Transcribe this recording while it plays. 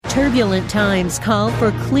Turbulent times call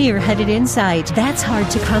for clear-headed insight. That's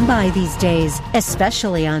hard to come by these days,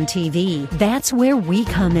 especially on TV. That's where we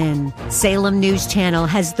come in. Salem News Channel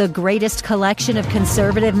has the greatest collection of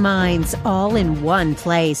conservative minds all in one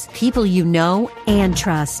place. People you know and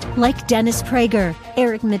trust, like Dennis Prager,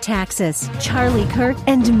 Eric Metaxas, Charlie Kirk,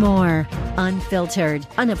 and more. Unfiltered,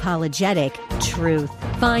 unapologetic truth.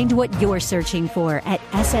 Find what you're searching for at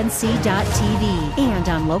snc.tv and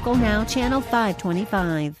on Local Now, Channel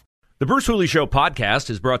 525. The Bruce Hooley Show podcast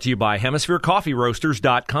is brought to you by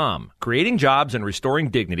HemisphereCoffeeRoasters.com. Creating jobs and restoring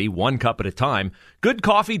dignity one cup at a time. Good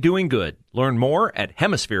coffee doing good. Learn more at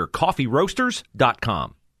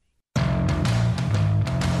HemisphereCoffeeRoasters.com.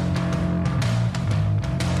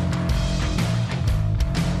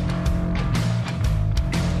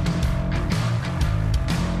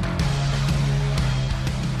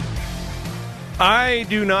 I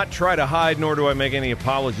do not try to hide, nor do I make any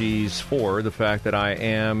apologies for the fact that I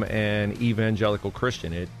am an evangelical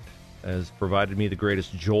Christian. It has provided me the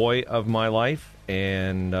greatest joy of my life,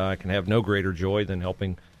 and I can have no greater joy than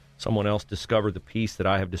helping someone else discover the peace that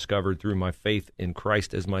I have discovered through my faith in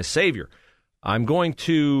Christ as my Savior. I'm going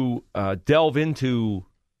to delve into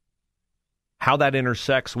how that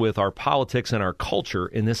intersects with our politics and our culture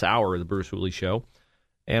in this hour of the Bruce Hooley Show,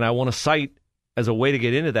 and I want to cite as a way to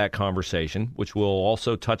get into that conversation, which will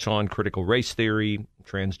also touch on critical race theory,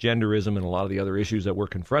 transgenderism, and a lot of the other issues that we're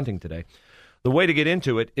confronting today. The way to get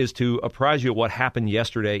into it is to apprise you of what happened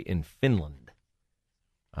yesterday in Finland.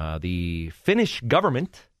 The Finnish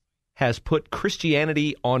government has put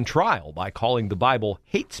Christianity on trial by calling the Bible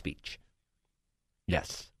hate speech.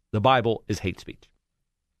 Yes, the Bible is hate speech.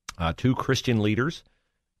 Two Christian leaders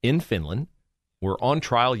in Finland were on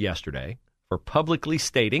trial yesterday for publicly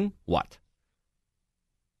stating what?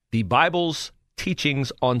 The Bible's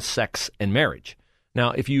teachings on sex and marriage.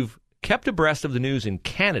 Now, if you've kept abreast of the news in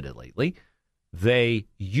Canada lately, they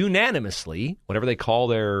unanimously, whatever they call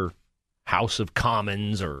their House of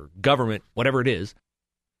Commons or government, whatever it is,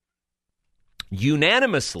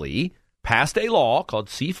 unanimously passed a law called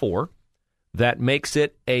C4 that makes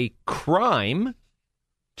it a crime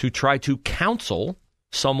to try to counsel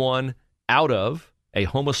someone out of a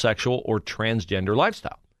homosexual or transgender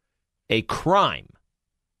lifestyle. A crime.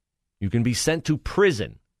 You can be sent to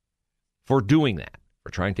prison for doing that, for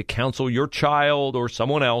trying to counsel your child or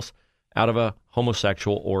someone else out of a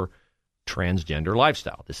homosexual or transgender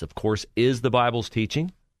lifestyle. This, of course, is the Bible's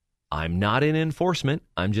teaching. I'm not in enforcement.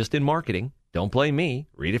 I'm just in marketing. Don't blame me.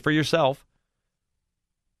 Read it for yourself.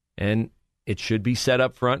 And it should be set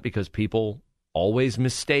up front because people always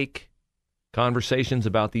mistake conversations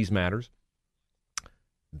about these matters.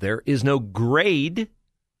 There is no grade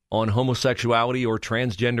on homosexuality or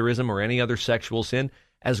transgenderism or any other sexual sin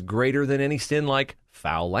as greater than any sin like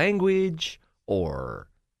foul language or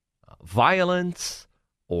violence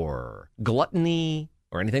or gluttony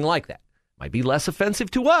or anything like that. Might be less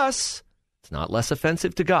offensive to us. It's not less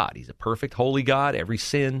offensive to God. He's a perfect, holy God. Every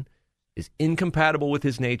sin is incompatible with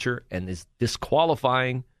his nature and is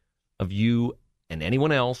disqualifying of you and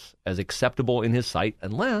anyone else as acceptable in his sight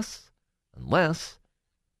unless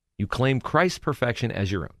you claim Christ's perfection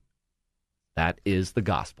as your own. That is the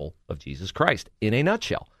gospel of Jesus Christ in a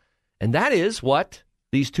nutshell. And that is what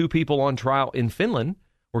these two people on trial in Finland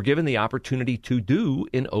were given the opportunity to do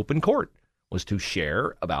in open court, was to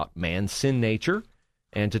share about man's sin nature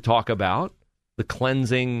and to talk about the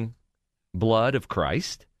cleansing blood of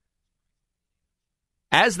Christ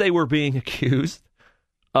as they were being accused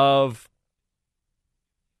of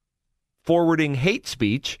forwarding hate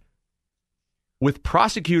speech with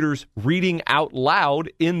prosecutors reading out loud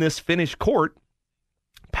in this Finnish court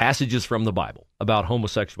passages from the Bible about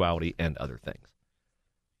homosexuality and other things.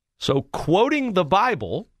 So quoting the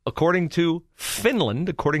Bible, according to Finland,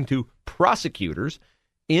 according to prosecutors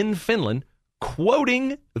in Finland,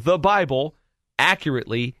 quoting the Bible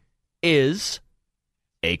accurately is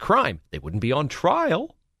a crime. They wouldn't be on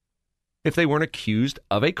trial if they weren't accused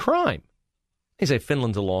of a crime. They say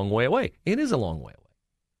Finland's a long way away. It is a long way away.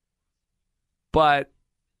 But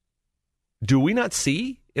do we not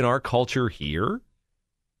see in our culture here,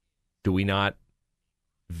 do we not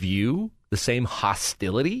view the same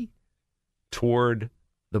hostility toward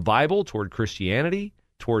the Bible, toward Christianity,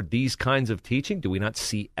 toward these kinds of teaching? Do we not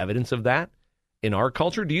see evidence of that in our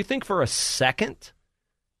culture? Do you think for a second,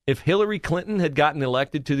 if Hillary Clinton had gotten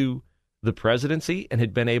elected to the presidency and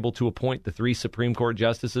had been able to appoint the 3 Supreme Court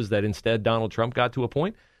justices that instead Donald Trump got to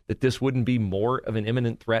appoint, that this wouldn't be more of an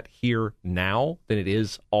imminent threat here now than it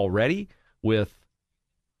is already with,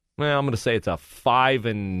 well, I'm going to say it's a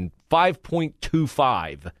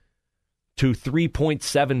 5.25 to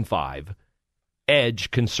 3.75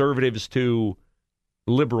 edge conservatives to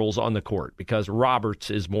liberals on the court because Roberts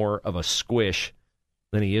is more of a squish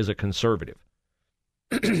than he is a conservative.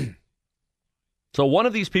 So one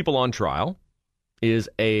of these people on trial is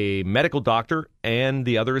a medical doctor and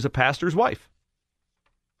the other is a pastor's wife.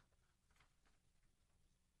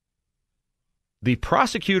 The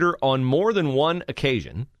prosecutor on more than one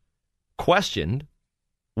occasion questioned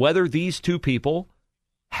whether these two people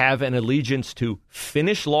have an allegiance to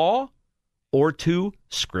Finnish law or to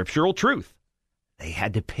scriptural truth. They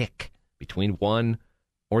had to pick between one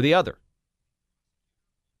or the other.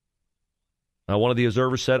 Now, one of the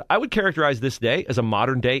observers said, I would characterize this day as a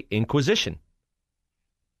modern-day inquisition.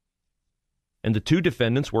 And the two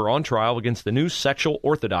defendants were on trial against the new sexual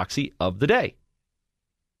orthodoxy of the day.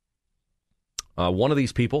 One of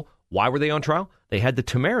these people, why were they on trial? They had the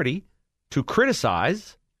temerity to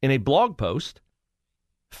criticize in a blog post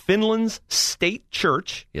Finland's state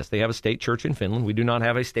church. Yes, they have a state church in Finland. We do not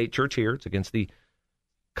have a state church here. It's against the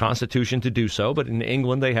Constitution to do so. But in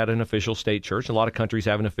England, they had an official state church. A lot of countries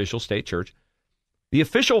have an official state church. The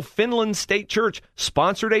official Finland state church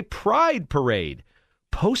sponsored a pride parade,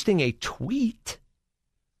 posting a tweet.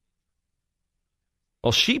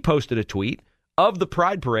 Well, she posted a tweet of the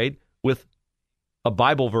pride parade with a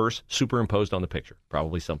Bible verse superimposed on the picture.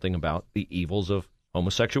 Probably something about the evils of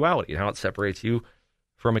homosexuality and how it separates you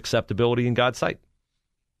from acceptability in God's sight.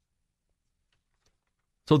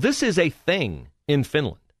 So this is a thing in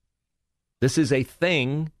Finland. This is a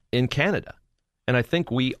thing in Canada. And I think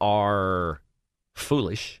we are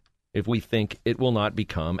foolish if we think it will not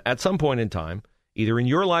become, at some point in time, either in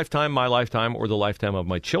your lifetime, my lifetime, or the lifetime of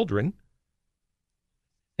my children,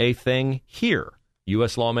 a thing here.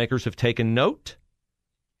 U.S. lawmakers have taken note.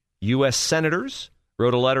 U.S. senators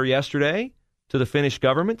wrote a letter yesterday to the Finnish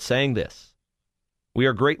government saying this: we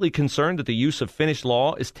are greatly concerned that the use of Finnish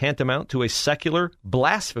law is tantamount to a secular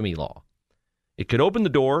blasphemy law. It could open the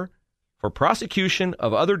door for prosecution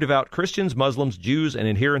of other devout Christians, Muslims, Jews, and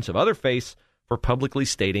adherents of other faiths for publicly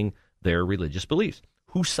stating their religious beliefs.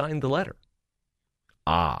 Who signed the letter?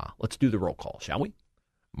 Let's do the roll call, shall we?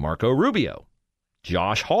 Marco Rubio,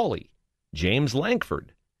 Josh Hawley, James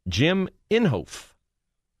Lankford, Jim Inhofe,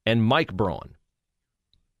 and Mike Braun.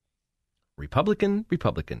 Republican,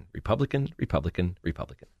 Republican, Republican, Republican,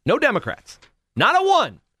 Republican. No Democrats. Not a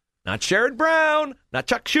one. Not Sherrod Brown, not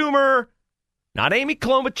Chuck Schumer, not Amy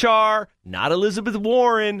Klobuchar, not Elizabeth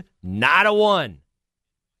Warren, not a one.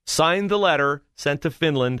 Signed the letter sent to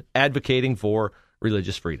Finland advocating for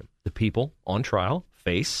religious freedom. The people on trial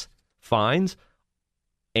face fines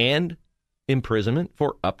and imprisonment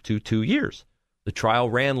for up to 2 years. The trial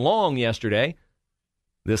ran long yesterday.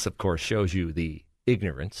 This, of course, shows you the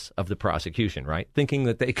ignorance of the prosecution, right? Thinking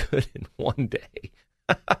that they could in one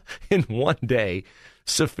day,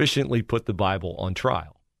 sufficiently put the Bible on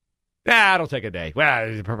trial. It'll take a day.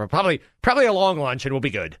 Well, probably a long lunch and we'll be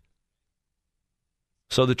good.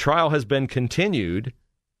 So the trial has been continued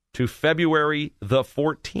to February the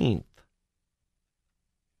 14th.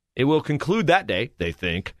 It will conclude that day, they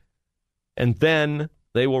think, and then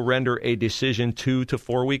they will render a decision 2 to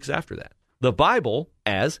 4 weeks after that. The Bible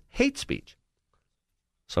as hate speech.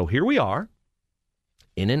 So here we are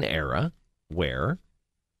in an era where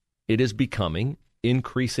it is becoming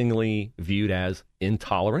increasingly viewed as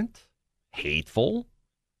intolerant, hateful,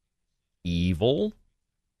 evil,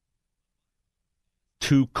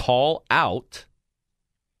 to call out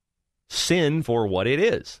sin for what it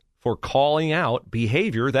is, for calling out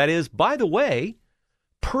behavior that is, by the way,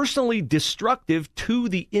 personally destructive to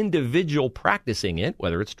the individual practicing it,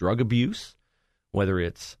 whether it's drug abuse, whether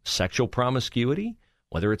it's sexual promiscuity,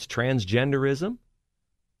 whether it's transgenderism.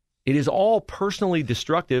 It is all personally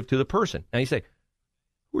destructive to the person. Now you say,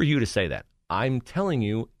 who are you to say that? I'm telling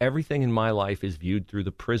you, everything in my life is viewed through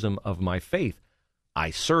the prism of my faith. I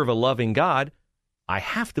serve a loving God. I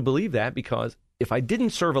have to believe that, because if I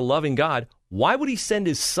didn't serve a loving God, why would he send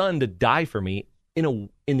his son to die for me in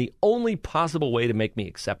the only possible way to make me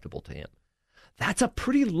acceptable to him? That's a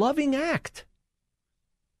pretty loving act.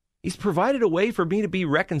 He's provided a way for me to be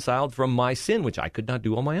reconciled from my sin, which I could not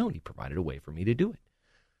do on my own. He provided a way for me to do it.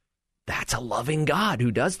 That's a loving God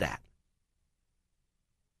who does that.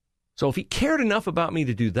 So if he cared enough about me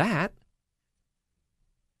to do that,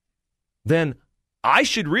 then I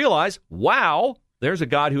should realize, wow, there's a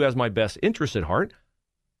God who has my best interest at heart.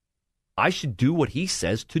 I should do what he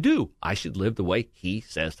says to do. I should live the way he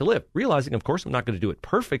says to live. Realizing, of course, I'm not going to do it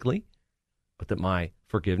perfectly, but that my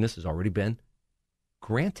forgiveness has already been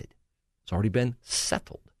granted. It's already been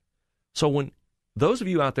settled. So when those of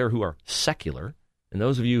you out there who are secular, and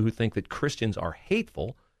those of you who think that Christians are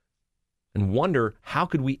hateful, and wonder how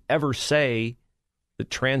could we ever say that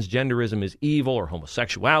transgenderism is evil or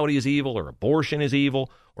homosexuality is evil or abortion is evil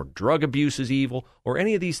or drug abuse is evil or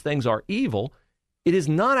any of these things are evil, it is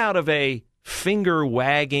not out of a finger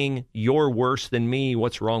wagging, you're worse than me,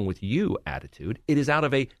 what's wrong with you attitude. It is out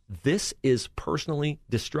of a, this is personally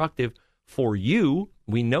destructive for you.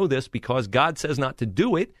 We know this because God says not to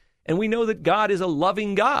do it, and we know that God is a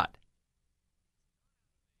loving God.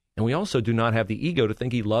 And we also do not have the ego to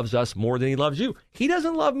think he loves us more than he loves you. He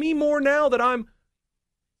doesn't love me more now that I'm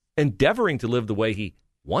endeavoring to live the way he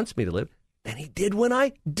wants me to live than he did when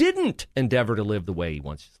I didn't endeavor to live the way he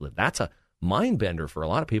wants us to live. That's a mind bender for a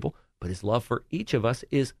lot of people, but his love for each of us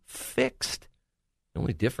is fixed. The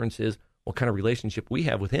only difference is what kind of relationship we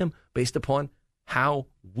have with him based upon how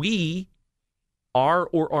we are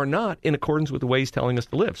or are not in accordance with the way he's telling us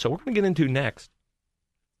to live. So we're going to get into next,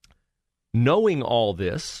 knowing all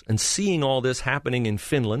this and seeing all this happening in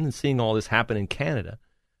Finland and seeing all this happen in Canada,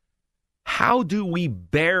 how do we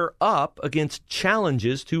bear up against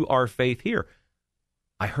challenges to our faith here?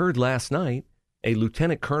 I heard last night a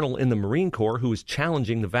lieutenant colonel in the Marine Corps who is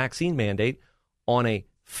challenging the vaccine mandate on a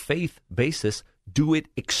faith basis do it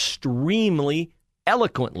extremely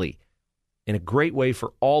eloquently in a great way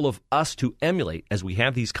for all of us to emulate as we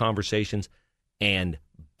have these conversations and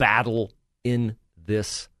battle in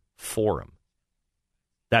this forum.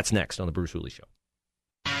 That's next on the Bruce Hooley Show.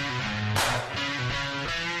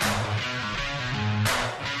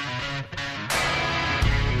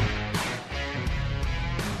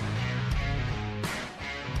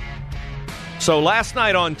 So last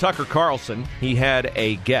night on Tucker Carlson, he had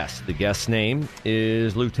a guest. The guest's name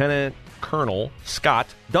is Lieutenant Colonel Scott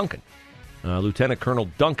Duncan. Lieutenant Colonel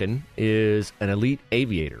Duncan is an elite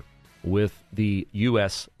aviator with the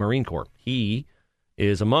U.S. Marine Corps. He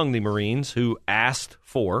is among the Marines who asked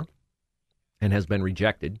for and has been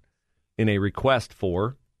rejected in a request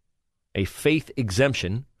for a faith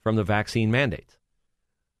exemption from the vaccine mandates.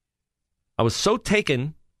 I was so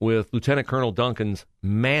taken with Lieutenant Colonel Duncan's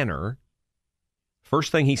manner.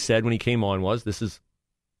 First thing he said when he came on was, this is,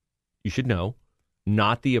 you should know,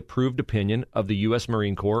 not the approved opinion of the U.S.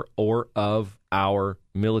 Marine Corps or of our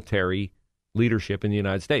military leadership in the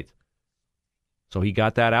United States. So he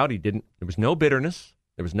got that out. There was no bitterness.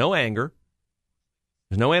 There was no anger.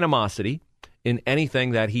 There's no animosity in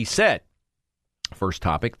anything that he said. First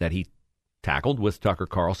topic that he tackled with Tucker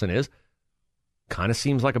Carlson is, kind of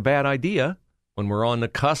seems like a bad idea when we're on the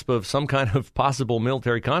cusp of some kind of possible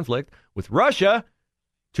military conflict with Russia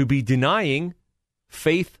to be denying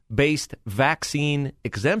faith-based vaccine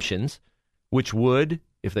exemptions, which would,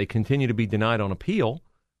 if they continue to be denied on appeal,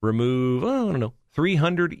 remove,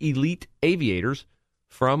 300 elite aviators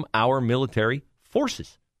from our military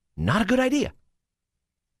forces. Not a good idea.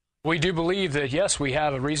 We do believe that, yes, we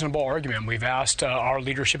have a reasonable argument. We've asked our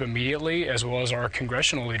leadership immediately, as well as our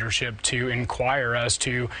congressional leadership, to inquire as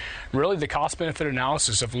to really the cost-benefit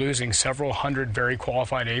analysis of losing several hundred very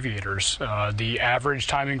qualified aviators. The average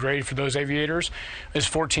time and grade for those aviators is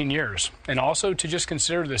 14 years. And also to just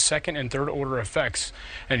consider the second and third order effects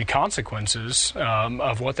and consequences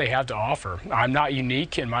of what they have to offer. I'm not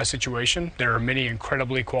unique in my situation. There are many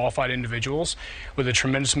incredibly qualified individuals with a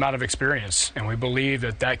tremendous amount of experience, and we believe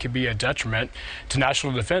that that could be a detriment to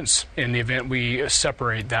national defense in the event we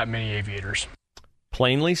separate that many aviators.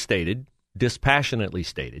 Plainly stated, dispassionately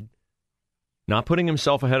stated, not putting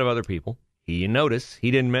himself ahead of other people. You notice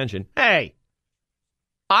he didn't mention, hey,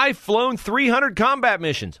 I've flown 300 combat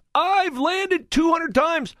missions. I've landed 200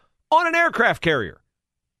 times on an aircraft carrier.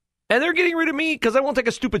 And they're getting rid of me because I won't take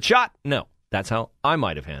a stupid shot. No, that's how I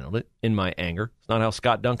might have handled it in my anger. It's not how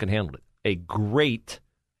Scott Duncan handled it. A great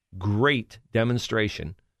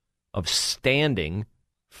demonstration of standing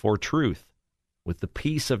for truth with the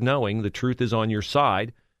peace of knowing the truth is on your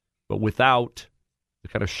side, but without the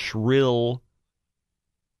kind of shrill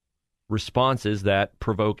responses that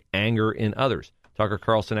provoke anger in others. Tucker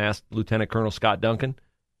Carlson asked Lieutenant Colonel Scott Duncan,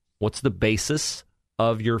 what's the basis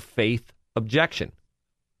of your faith objection?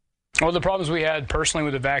 Well, the problems we had personally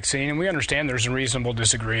with the vaccine, and we understand there's a reasonable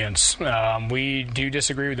disagreements. We do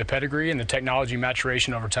disagree with the pedigree and the technology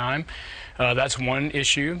maturation over time. That's one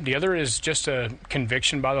issue. The other is just a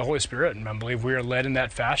conviction by the Holy Spirit, and I believe we are led in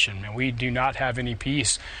that fashion, and we do not have any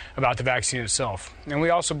peace about the vaccine itself. And we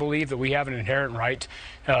also believe that we have an inherent right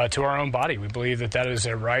to our own body. We believe that that is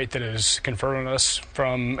a right that is conferred on us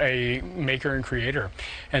from a maker and creator,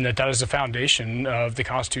 and that is the foundation of the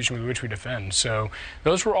Constitution with which we defend. So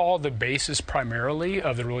those were all the basis primarily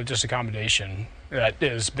of the religious accommodation that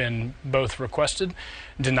has been both requested,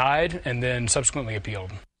 denied, and then subsequently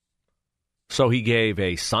appealed. So he gave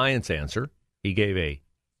a science answer, he gave a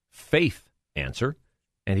faith answer,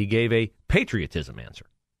 and he gave a patriotism answer.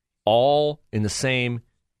 All in the same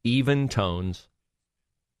even tones,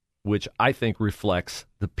 which I think reflects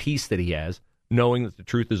the peace that he has, knowing that the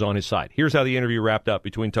truth is on his side. Here's how the interview wrapped up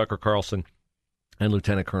between Tucker Carlson and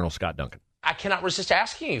Lieutenant Colonel Scott Duncan. I cannot resist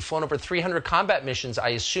asking you. You've flown over 300 combat missions. I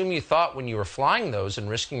assume you thought when you were flying those and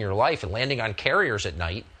risking your life and landing on carriers at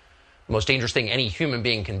night, the most dangerous thing any human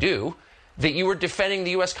being can do, that you were defending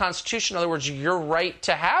the U.S. Constitution. In other words, your right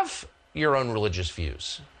to have your own religious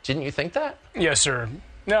views. Didn't you think that? Yes, sir.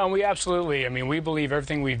 No, we absolutely. I mean, we believe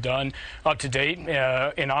everything we've done up to date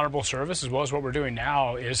in honorable service, as well as what we're doing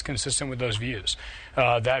now, is consistent with those views.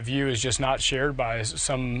 That view is just not shared by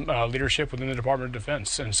some leadership within the Department of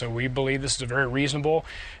Defense. And so we believe this is a very reasonable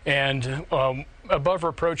and above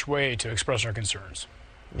reproach way to express our concerns.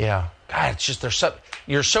 Yeah. God, it's just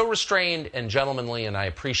you're so restrained and gentlemanly, and I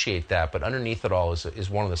appreciate that. But underneath it all is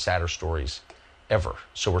one of the sadder stories ever.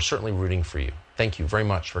 So we're certainly rooting for you. Thank you very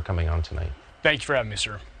much for coming on tonight. Thank you for having me,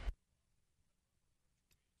 sir.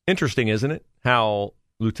 Interesting, isn't it? How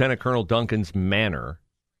Lieutenant Colonel Duncan's manner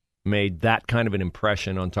made that kind of an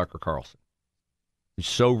impression on Tucker Carlson. He's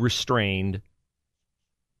so restrained,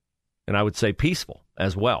 and I would say peaceful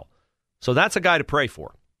as well. So that's a guy to pray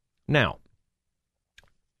for. Now,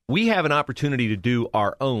 we have an opportunity to do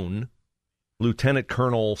our own Lieutenant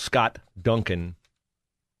Colonel Scott Duncan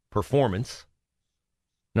performance.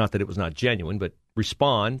 Not that it was not genuine, but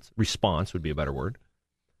response would be a better word,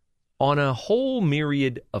 on a whole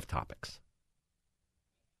myriad of topics.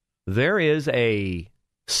 There is a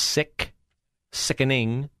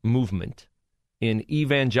sickening movement in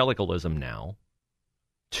evangelicalism now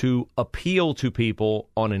to appeal to people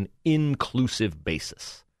on an inclusive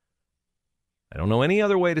basis. I don't know any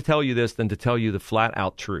other way to tell you this than to tell you the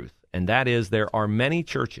flat-out truth, and that is there are many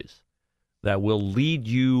churches that will lead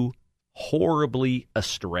you horribly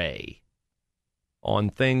astray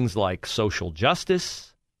on things like social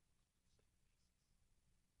justice,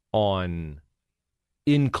 on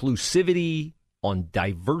inclusivity, on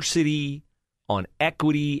diversity, on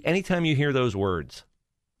equity. Anytime you hear those words,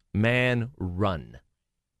 man, run.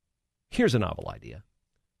 Here's a novel idea.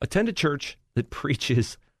 Attend a church that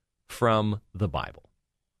preaches from the Bible.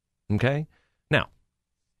 Okay? Now,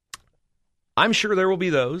 I'm sure there will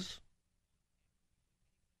be those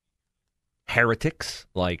heretics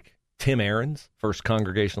like Tim Aaron's First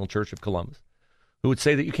Congregational Church of Columbus, who would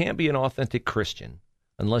say that you can't be an authentic Christian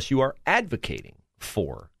unless you are advocating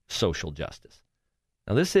for social justice.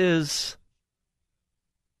 Now, this is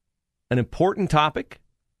an important topic,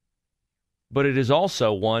 but it is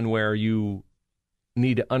also one where you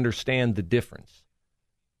need to understand the difference.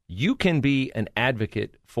 You can be an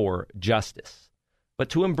advocate for justice, but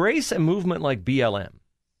to embrace a movement like BLM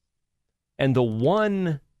and the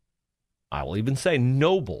one, I will even say,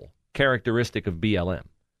 noble characteristic of BLM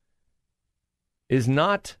is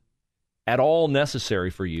not at all necessary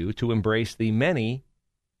for you to embrace the many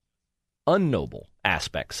unnoble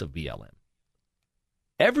aspects of BLM.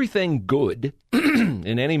 Everything good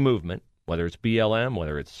in any movement, whether it's BLM,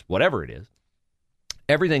 whether it's whatever it is,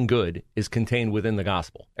 everything good is contained within the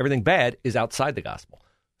gospel. Everything bad is outside the gospel.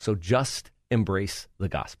 So just embrace the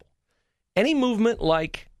gospel. Any movement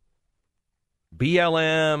like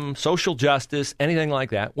BLM, social justice, anything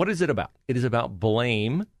like that, what is it about? It is about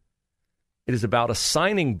blame. It is about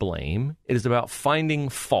assigning blame. It is about finding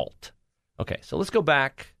fault. Okay, so let's go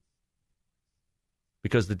back,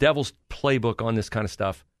 because the devil's playbook on this kind of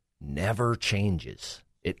stuff never changes.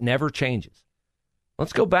 It never changes.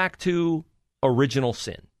 Let's go back to original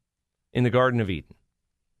sin in the Garden of Eden.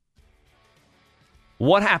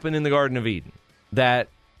 What happened in the Garden of Eden that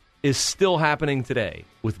is still happening today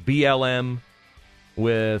with BLM,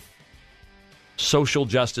 with social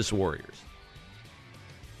justice warriors?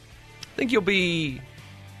 I think you'll be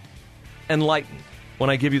enlightened when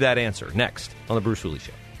I give you that answer next on The Bruce Hooley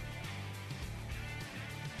Show.